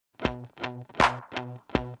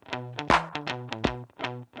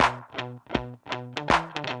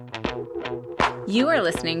You are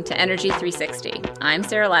listening to Energy 360. I'm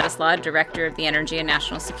Sarah Ladislaw, Director of the Energy and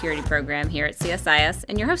National Security Program here at CSIS,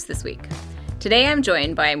 and your host this week. Today I'm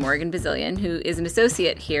joined by Morgan Bazilian, who is an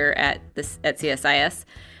associate here at CSIS.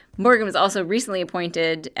 Morgan was also recently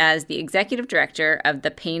appointed as the Executive Director of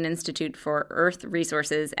the Payne Institute for Earth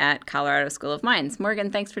Resources at Colorado School of Mines.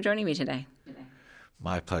 Morgan, thanks for joining me today.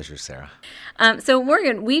 My pleasure, Sarah. So,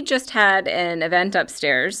 Morgan, we just had an event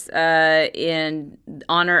upstairs in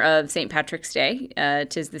honor of St. Patrick's Day,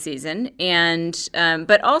 'tis the season, and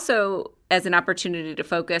but also as an opportunity to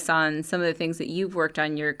focus on some of the things that you've worked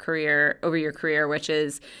on over your career, which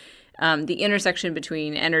is the intersection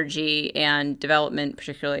between energy and development,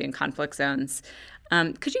 particularly in conflict zones.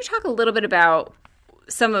 Could you talk a little bit about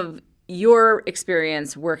some of your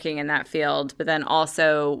experience working in that field, but then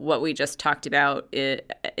also what we just talked about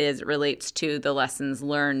as it relates to the lessons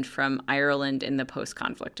learned from Ireland in the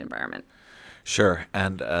post-conflict environment? Sure.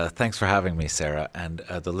 And thanks for having me, Sarah. And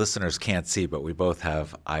the listeners can't see, but we both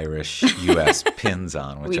have Irish U.S. pins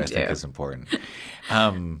on, which I think is important.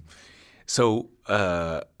 So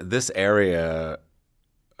this area,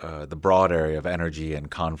 the broad area of energy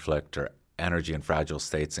and conflict, or energy and fragile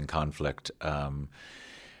states in conflict,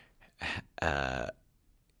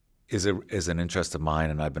 is an interest of mine,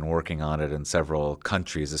 and I've been working on it in several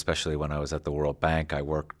countries, especially when I was at the World Bank. I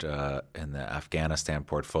worked in the Afghanistan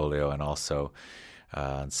portfolio and also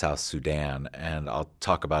in South Sudan, and I'll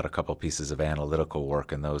talk about a couple pieces of analytical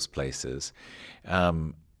work in those places.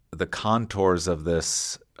 The contours of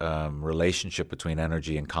this relationship between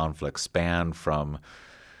energy and conflict span from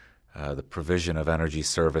the provision of energy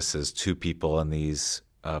services to people in these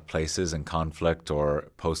places in conflict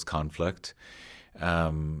or post-conflict,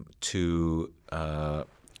 to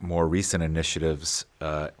more recent initiatives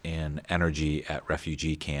in energy at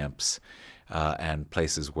refugee camps and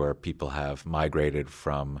places where people have migrated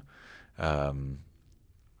from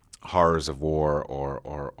horrors of war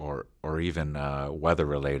or even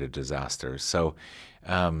weather-related disasters. So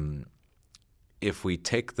if we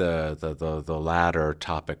take the latter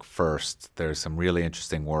topic first, there's some really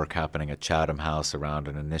interesting work happening at Chatham House around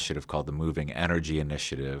an initiative called the Moving Energy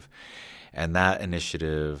Initiative. And that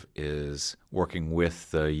initiative is working with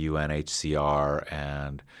the UNHCR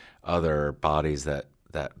and other bodies that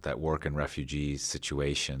work in refugee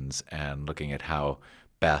situations and looking at how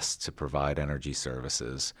best to provide energy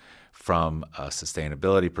services from a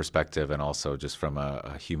sustainability perspective and also just from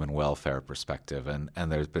a human welfare perspective. And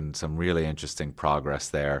there's been some really interesting progress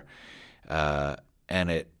there. And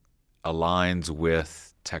it aligns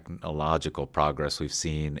with technological progress we've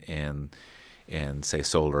seen in say,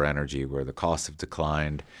 solar energy, where the costs have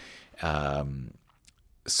declined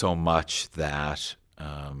so much that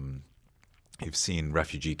you've seen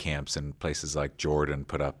refugee camps in places like Jordan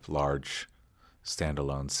put up large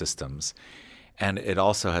standalone systems. And it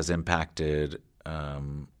also has impacted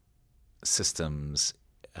systems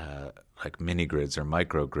like mini-grids or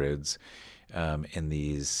microgrids in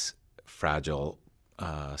these fragile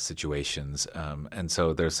situations. And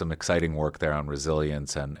so there's some exciting work there on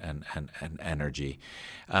resilience and energy.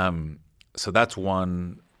 So that's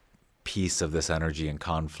one piece of this energy and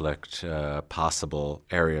conflict possible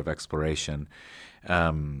area of exploration.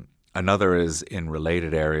 Another is in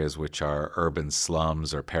related areas, which are urban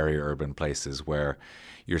slums or peri-urban places where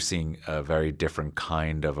you're seeing a very different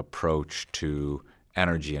kind of approach to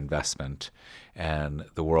energy investment. And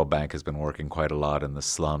the World Bank has been working quite a lot in the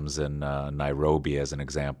slums in Nairobi, as an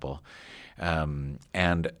example, and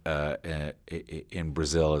in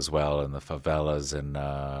Brazil as well, in the favelas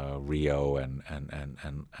in Rio and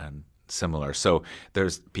similar. So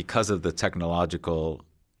there's, because of the technological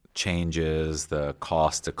changes, the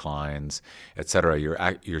cost declines, et cetera,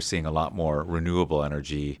 you're seeing a lot more renewable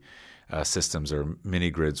energy systems or mini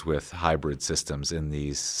grids with hybrid systems in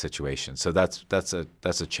these situations. So that's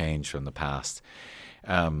a change from the past.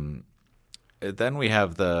 Then we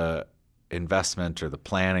have the investment or the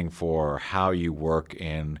planning for how you work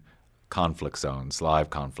in conflict zones, live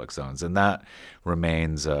conflict zones, and that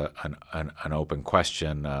remains an open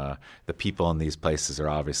question. The people in these places are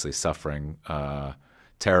obviously suffering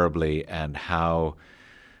terribly, and how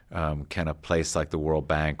can a place like the World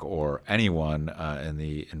Bank or anyone in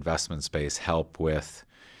the investment space help with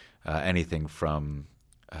anything from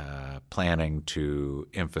planning to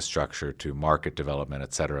infrastructure to market development,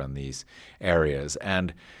 et cetera, in these areas?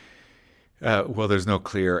 And well, there's no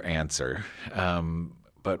clear answer.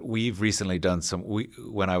 But we've recently done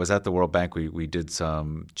when I was at the World Bank, we did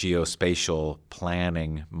some geospatial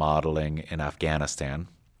planning modeling in Afghanistan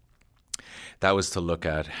that was to look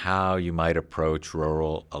at how you might approach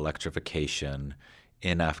rural electrification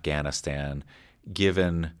in Afghanistan,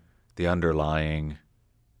 given the underlying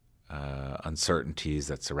uncertainties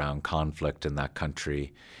that surround conflict in that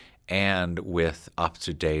country, and with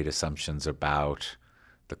up-to-date assumptions about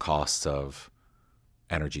the costs of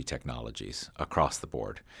energy technologies across the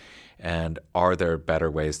board. And are there better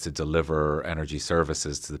ways to deliver energy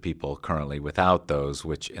services to the people currently without those,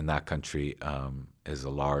 which in that country is a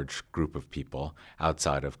large group of people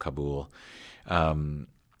outside of Kabul.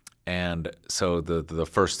 And so the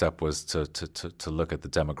first step was to look at the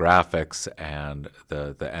demographics and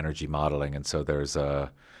the energy modeling. And so there's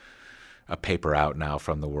a paper out now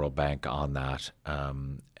from the World Bank on that.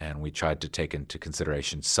 And we tried to take into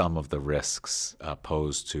consideration some of the risks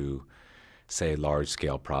posed to, say,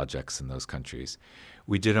 large-scale projects in those countries.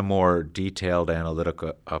 We did a more detailed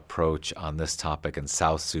analytical approach on this topic in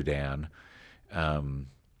South Sudan,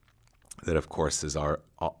 that, of course, is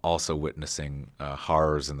also witnessing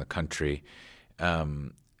horrors in the country.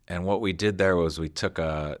 And what we did there was we took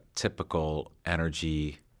a typical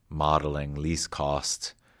energy modeling least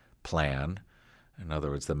cost plan. In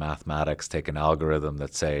other words, the mathematics take an algorithm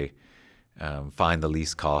that say, find the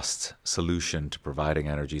least cost solution to providing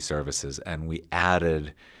energy services. And we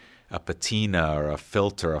added a patina or a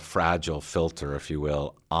filter, a fragile filter, if you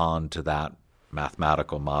will, onto that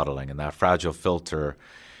mathematical modeling. And that fragile filter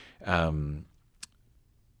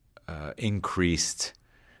increased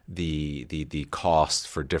the cost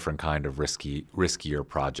for different kind of riskier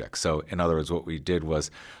projects. So in other words, what we did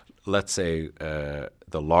was, let's say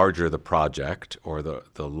the larger the project or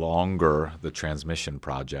the longer the transmission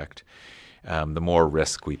project, the more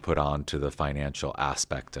risk we put on to the financial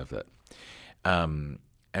aspect of it. And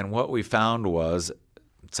what we found was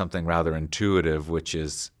something rather intuitive, which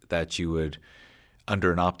is that you would,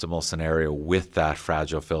 under an optimal scenario with that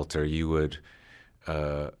fragile filter, you would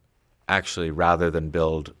actually, rather than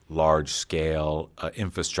build large-scale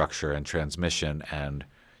infrastructure and transmission and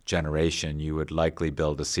generation, you would likely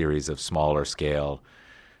build a series of smaller-scale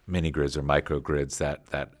mini-grids or microgrids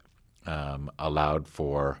that allowed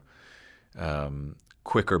for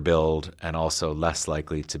quicker build and also less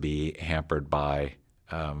likely to be hampered by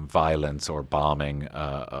violence or bombing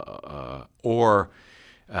or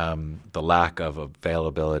the lack of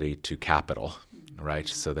availability to capital, right?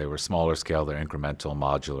 So they were smaller scale, they're incremental,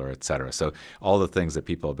 modular, et cetera. So all the things that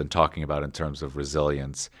people have been talking about in terms of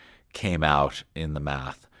resilience came out in the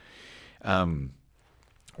math.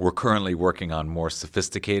 We're currently working on more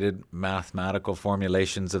sophisticated mathematical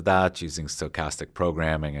formulations of that using stochastic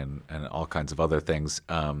programming and all kinds of other things.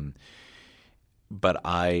 But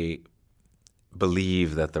I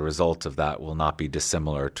believe that the result of that will not be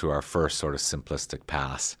dissimilar to our first sort of simplistic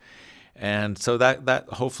pass. And so that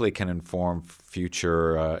hopefully can inform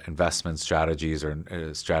future investment strategies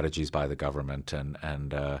or strategies by the government.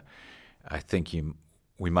 And I think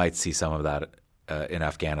we might see some of that in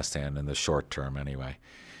Afghanistan in the short term anyway.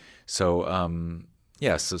 So,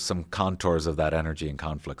 so some contours of that energy and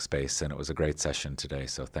conflict space, and it was a great session today,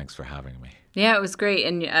 so thanks for having me. Yeah, it was great.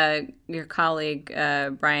 And your colleague,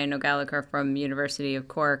 Brian O'Gallagher from University of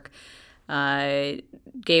Cork,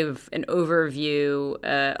 gave an overview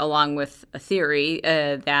along with a theory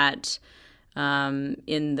that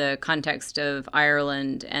in the context of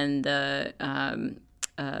Ireland and the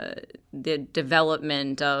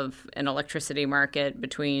development of an electricity market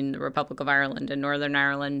between the Republic of Ireland and Northern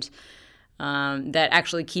Ireland, that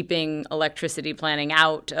actually keeping electricity planning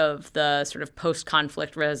out of the sort of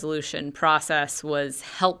post-conflict resolution process was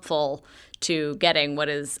helpful to getting what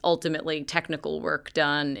is ultimately technical work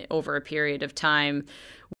done over a period of time.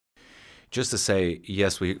 Just to say,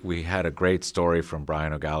 yes, we had a great story from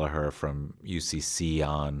Brian O'Gallagher from UCC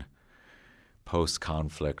on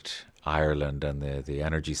post-conflict Ireland and the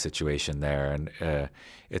energy situation there. And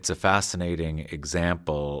it's a fascinating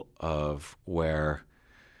example of where,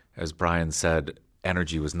 as Brian said,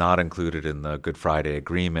 energy was not included in the Good Friday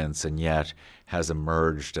agreements and yet has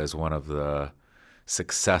emerged as one of the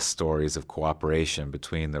success stories of cooperation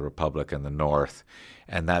between the Republic and the North.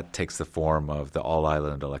 And that takes the form of the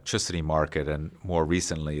all-island electricity market and more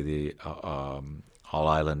recently the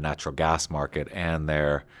all-island natural gas market and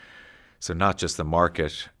so not just the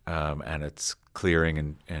market and its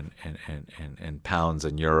clearing in pounds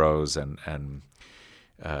and euros and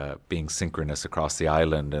being synchronous across the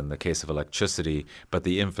island in the case of electricity, but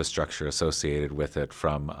the infrastructure associated with it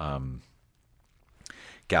from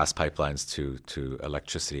gas pipelines to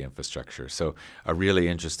electricity infrastructure. So a really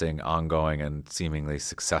interesting, ongoing, and seemingly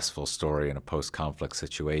successful story in a post-conflict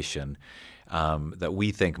situation that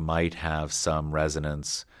we think might have some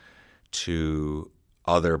resonance to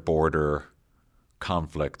other border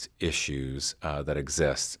conflict issues that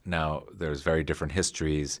exist. Now, there's very different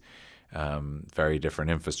histories, very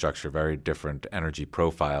different infrastructure, very different energy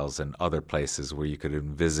profiles in other places where you could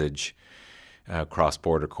envisage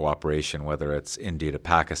cross-border cooperation, whether it's India to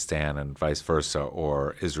Pakistan and vice versa,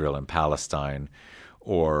 or Israel and Palestine,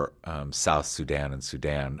 or South Sudan and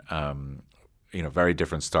Sudan. Very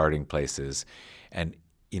different starting places. And,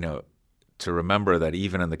 to remember that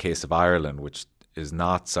even in the case of Ireland, which is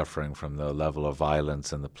not suffering from the level of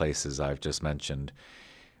violence in the places I've just mentioned,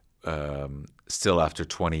 still after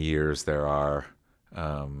 20 years there are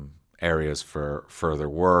areas for further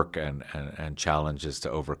work and challenges to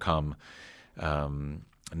overcome,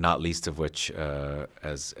 not least of which,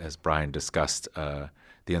 as Brian discussed,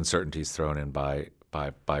 the uncertainties thrown in by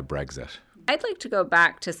Brexit. I'd like to go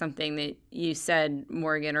back to something that you said,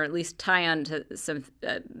 Morgan, or at least tie on to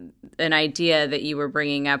an idea that you were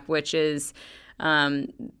bringing up, which is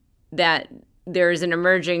that there's an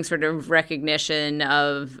emerging sort of recognition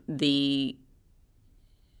of the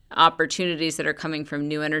opportunities that are coming from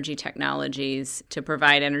new energy technologies to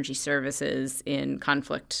provide energy services in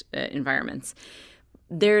conflict environments.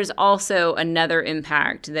 There's also another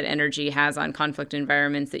impact that energy has on conflict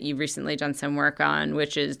environments that you've recently done some work on,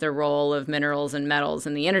 which is the role of minerals and metals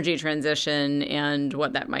in the energy transition and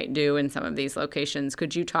what that might do in some of these locations.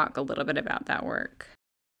 Could you talk a little bit about that work?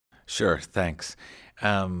 Sure, thanks.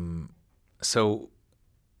 So,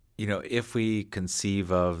 if we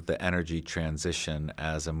conceive of the energy transition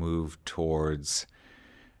as a move towards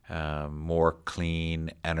more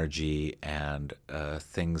clean energy and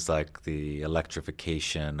things like the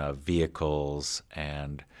electrification of vehicles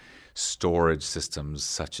and storage systems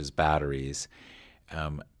such as batteries,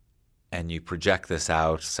 and you project this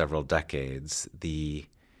out several decades,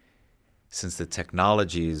 since the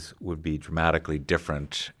technologies would be dramatically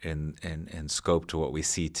different in scope to what we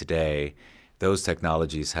see today, those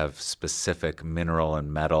technologies have specific mineral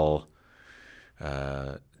and metal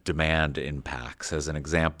demand impacts. As an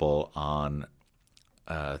example, on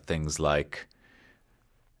things like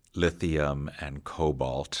lithium and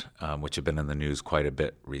cobalt, which have been in the news quite a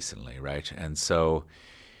bit recently, right? And so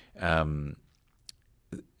the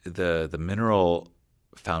mineral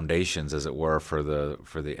foundations, as it were, for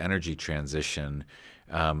the energy transition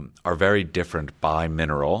are very different by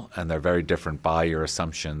mineral, and they're very different by your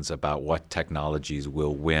assumptions about what technologies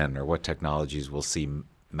will win or what technologies will see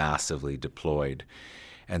massively deployed.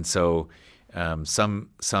 And so some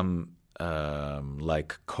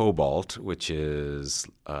like cobalt, which is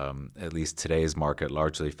at least today's market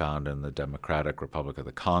largely found in the Democratic Republic of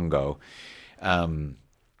the Congo, have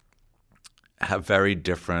very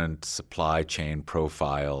different supply chain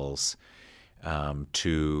profiles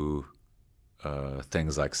to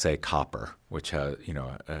things like, say, copper, which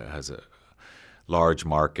has a large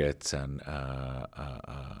markets and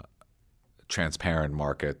transparent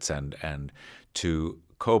markets, and to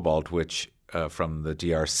cobalt, which from the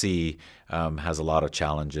DRC has a lot of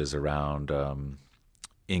challenges around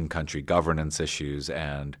in-country governance issues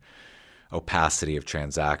and opacity of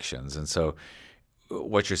transactions. And so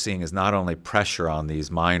what you're seeing is not only pressure on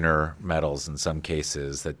these minor metals in some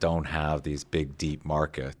cases that don't have these big, deep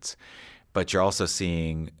markets, but you're also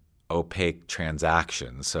seeing opaque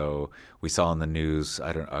transactions. So we saw in the news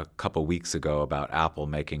a couple weeks ago about Apple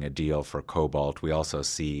making a deal for cobalt. We also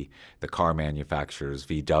see the car manufacturers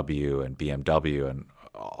VW and BMW and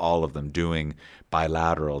all of them doing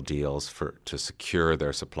bilateral deals to secure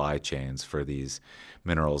their supply chains for these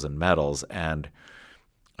minerals and metals, and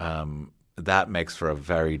that makes for a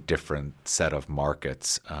very different set of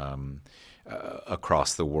markets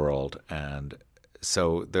across the world. And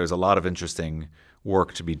so there's a lot of interesting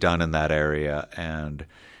work to be done in that area, and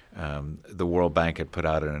the World Bank had put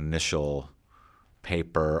out an initial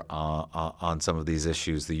paper on some of these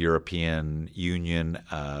issues. The European Union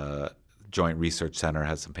Joint Research Center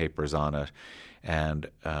has some papers on it, and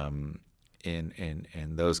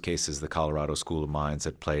in those cases, the Colorado School of Mines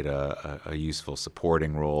had played a useful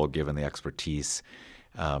supporting role, given the expertise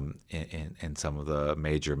in some of the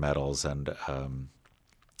major metals and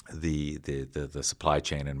the supply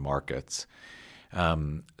chain and markets.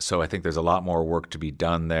 So I think there's a lot more work to be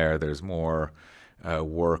done there. There's more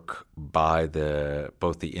work by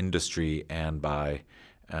both the industry and by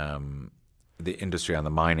the industry on the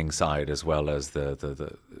mining side, as well as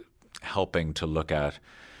the helping to look at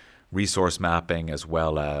resource mapping, as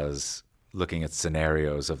well as looking at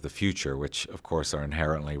scenarios of the future, which of course are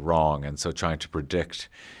inherently wrong. And so trying to predict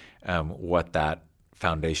what that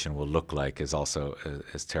foundation will look like is also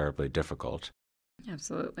terribly difficult.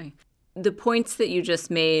 Absolutely. the points that you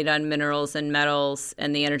just made on minerals and metals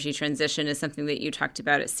and the energy transition is something that you talked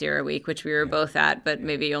about at CERAWeek, which we were both at, but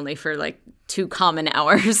maybe only for like 2 common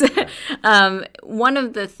hours. One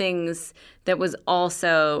of the things that was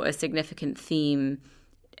also a significant theme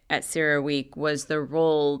at CERAWeek was the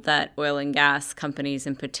role that oil and gas companies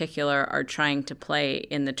in particular are trying to play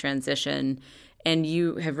in the transition. And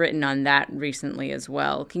you have written on that recently as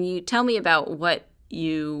well. Can you tell me about what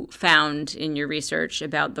you found in your research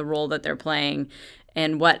about the role that they're playing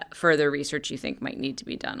and what further research you think might need to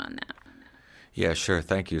be done on that? Yeah, sure.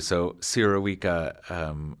 Thank you. So CERAWeek,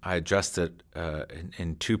 I addressed it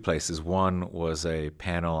in 2 places. One was a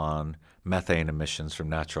panel on methane emissions from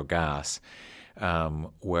natural gas,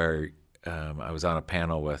 where I was on a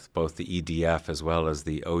panel with both the EDF as well as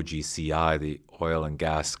the OGCI, the Oil and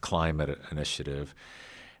Gas Climate Initiative,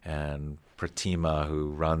 and Pratima, who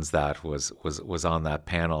runs that, was on that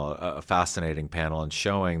panel, a fascinating panel, and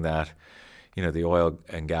showing that, the oil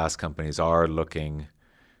and gas companies are looking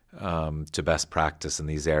to best practice in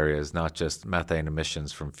these areas, not just methane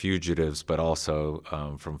emissions from fugitives, but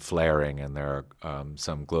also from flaring. And there are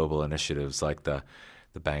some global initiatives like the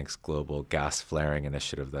bank's Global Gas Flaring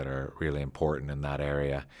Initiative that are really important in that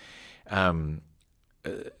area.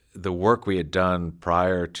 The work we had done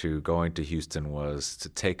prior to going to Houston was to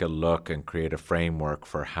take a look and create a framework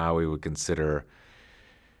for how we would consider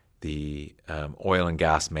the oil and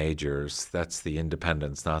gas majors. That's the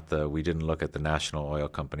independents, we didn't look at the national oil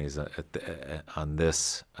companies on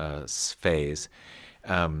this phase,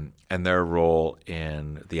 and their role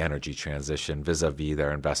in the energy transition vis-a-vis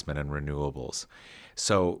their investment in renewables.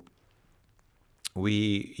 So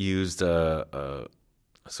we used a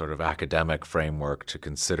sort of academic framework to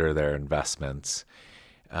consider their investments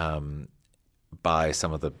by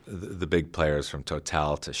some of the big players from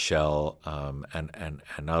Total to Shell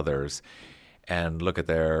and others, and look at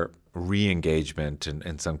their re-engagement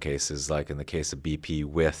in some cases, like in the case of BP,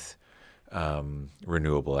 with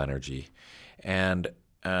renewable energy. And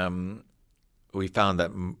we found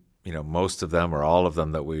that most of them or all of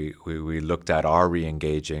them that we looked at are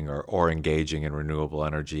re-engaging or engaging in renewable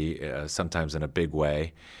energy, sometimes in a big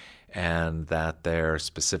way, and that their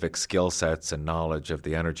specific skill sets and knowledge of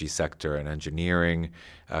the energy sector and engineering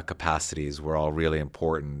capacities were all really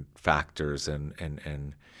important factors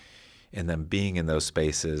in them being in those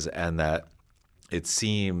spaces, and that it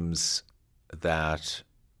seems that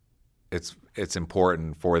it's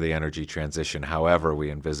important for the energy transition, however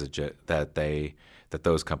we envisage it, that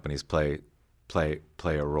those companies play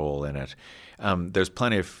a role in it. There's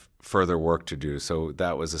plenty of further work to do. So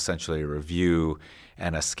that was essentially a review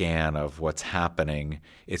and a scan of what's happening.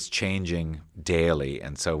 It's changing daily,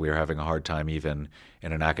 and so we're having a hard time even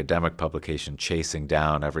in an academic publication chasing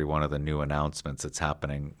down every one of the new announcements that's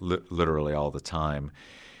happening literally all the time.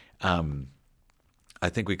 I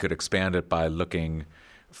think we could expand it by looking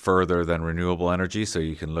further than renewable energy. So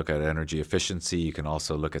you can look at energy efficiency. You can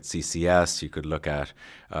also look at CCS. You could look at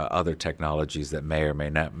other technologies that may or may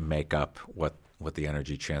not make up what the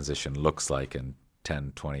energy transition looks like in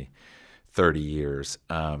 10, 20, 30 years.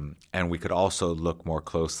 And we could also look more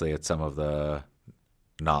closely at some of the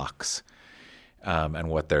NOCs and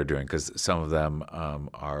what they're doing, because some of them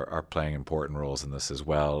are playing important roles in this as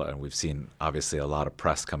well. And we've seen, obviously, a lot of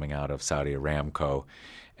press coming out of Saudi Aramco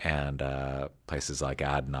and places like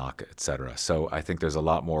ADNOC, et cetera. So I think there's a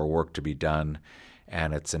lot more work to be done,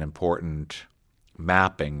 and it's an important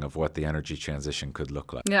mapping of what the energy transition could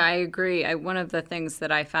look like. Yeah, I agree. One of the things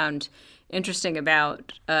that I found interesting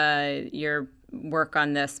about your work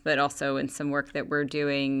on this, but also in some work that we're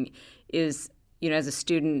doing, is, as a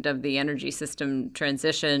student of the energy system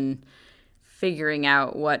transition, figuring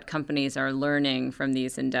out what companies are learning from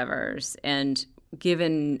these endeavors. And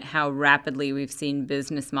given how rapidly we've seen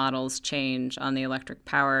business models change on the electric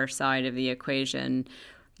power side of the equation,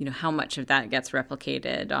 how much of that gets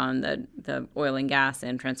replicated on the oil and gas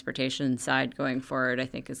and transportation side going forward, I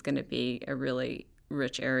think is going to be a really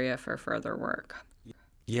rich area for further work.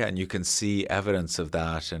 Yeah, and you can see evidence of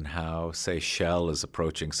that in how, say, Shell is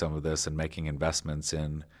approaching some of this and making investments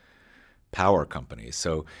in power companies.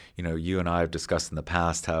 So, you and I have discussed in the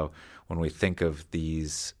past how when we think of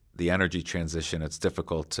the energy transition, it's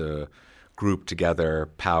difficult to group together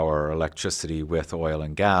power or electricity with oil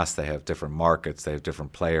and gas. They have different markets, they have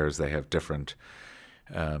different players, they have different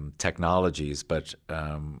technologies, but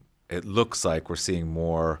it looks like we're seeing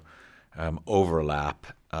more overlap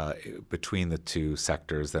between the two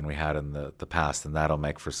sectors than we had in the past, and that'll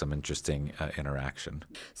make for some interesting interaction.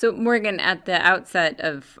 So, Morgan, at the outset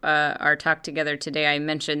of our talk together today, I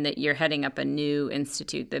mentioned that you're heading up a new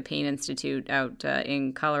institute, the Payne Institute out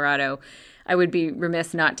in Colorado. I would be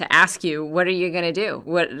remiss not to ask you, what are you going to do?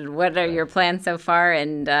 What are your plans so far,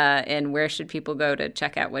 and where should people go to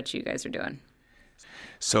check out what you guys are doing?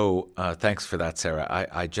 So thanks for that, Sarah.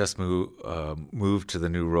 I just moved to the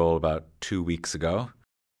new role about 2 weeks ago.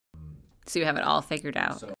 So you have it all figured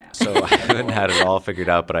out. So I haven't had it all figured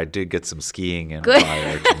out, but I did get some skiing in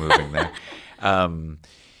prior to moving there.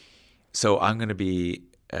 So I'm going to be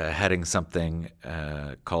heading something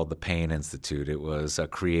called the Payne Institute. It was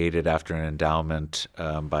created after an endowment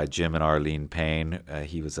by Jim and Arlene Payne.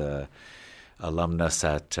 He was a alumnus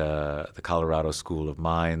at the Colorado School of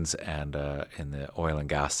Mines and in the oil and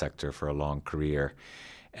gas sector for a long career.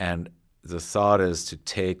 And the thought is to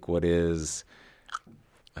take what is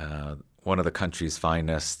one of the country's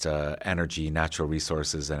finest energy, natural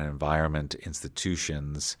resources, and environment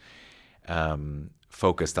institutions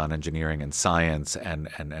focused on engineering and science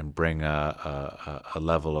and bring a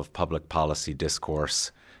level of public policy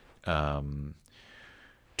discourse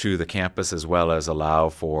to the campus, as well as allow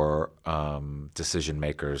for decision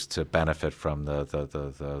makers to benefit from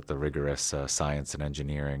the rigorous science and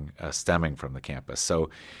engineering stemming from the campus.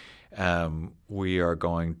 So we are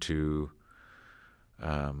going to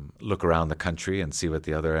look around the country and see what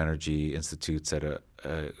the other energy institutes at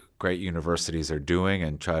great universities are doing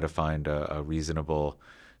and try to find a reasonable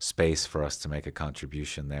space for us to make a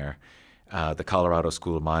contribution there. The Colorado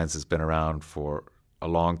School of Mines has been around for a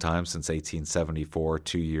long time, since 1874,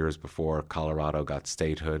 2 years before Colorado got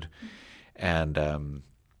statehood, and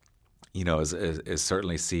is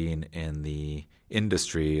certainly seen in the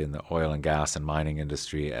industry, in the oil and gas and mining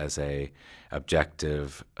industry, as a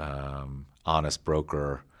objective, honest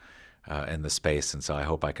broker in the space. And so I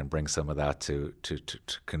hope I can bring some of that to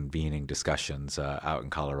convening discussions out in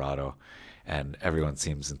Colorado. And everyone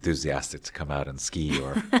seems enthusiastic to come out and ski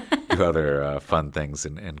or do other fun things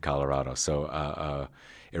in Colorado. So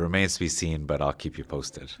it remains to be seen, but I'll keep you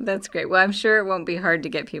posted. That's great. Well, I'm sure it won't be hard to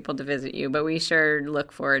get people to visit you, but we sure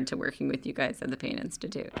look forward to working with you guys at the Payne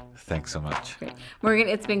Institute. Thanks so much. Great. Morgan,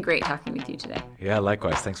 it's been great talking with you today. Yeah,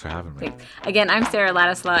 likewise. Thanks for having me. Thanks. Again, I'm Sarah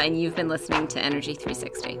Ladislaw, and you've been listening to Energy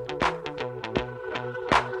 360.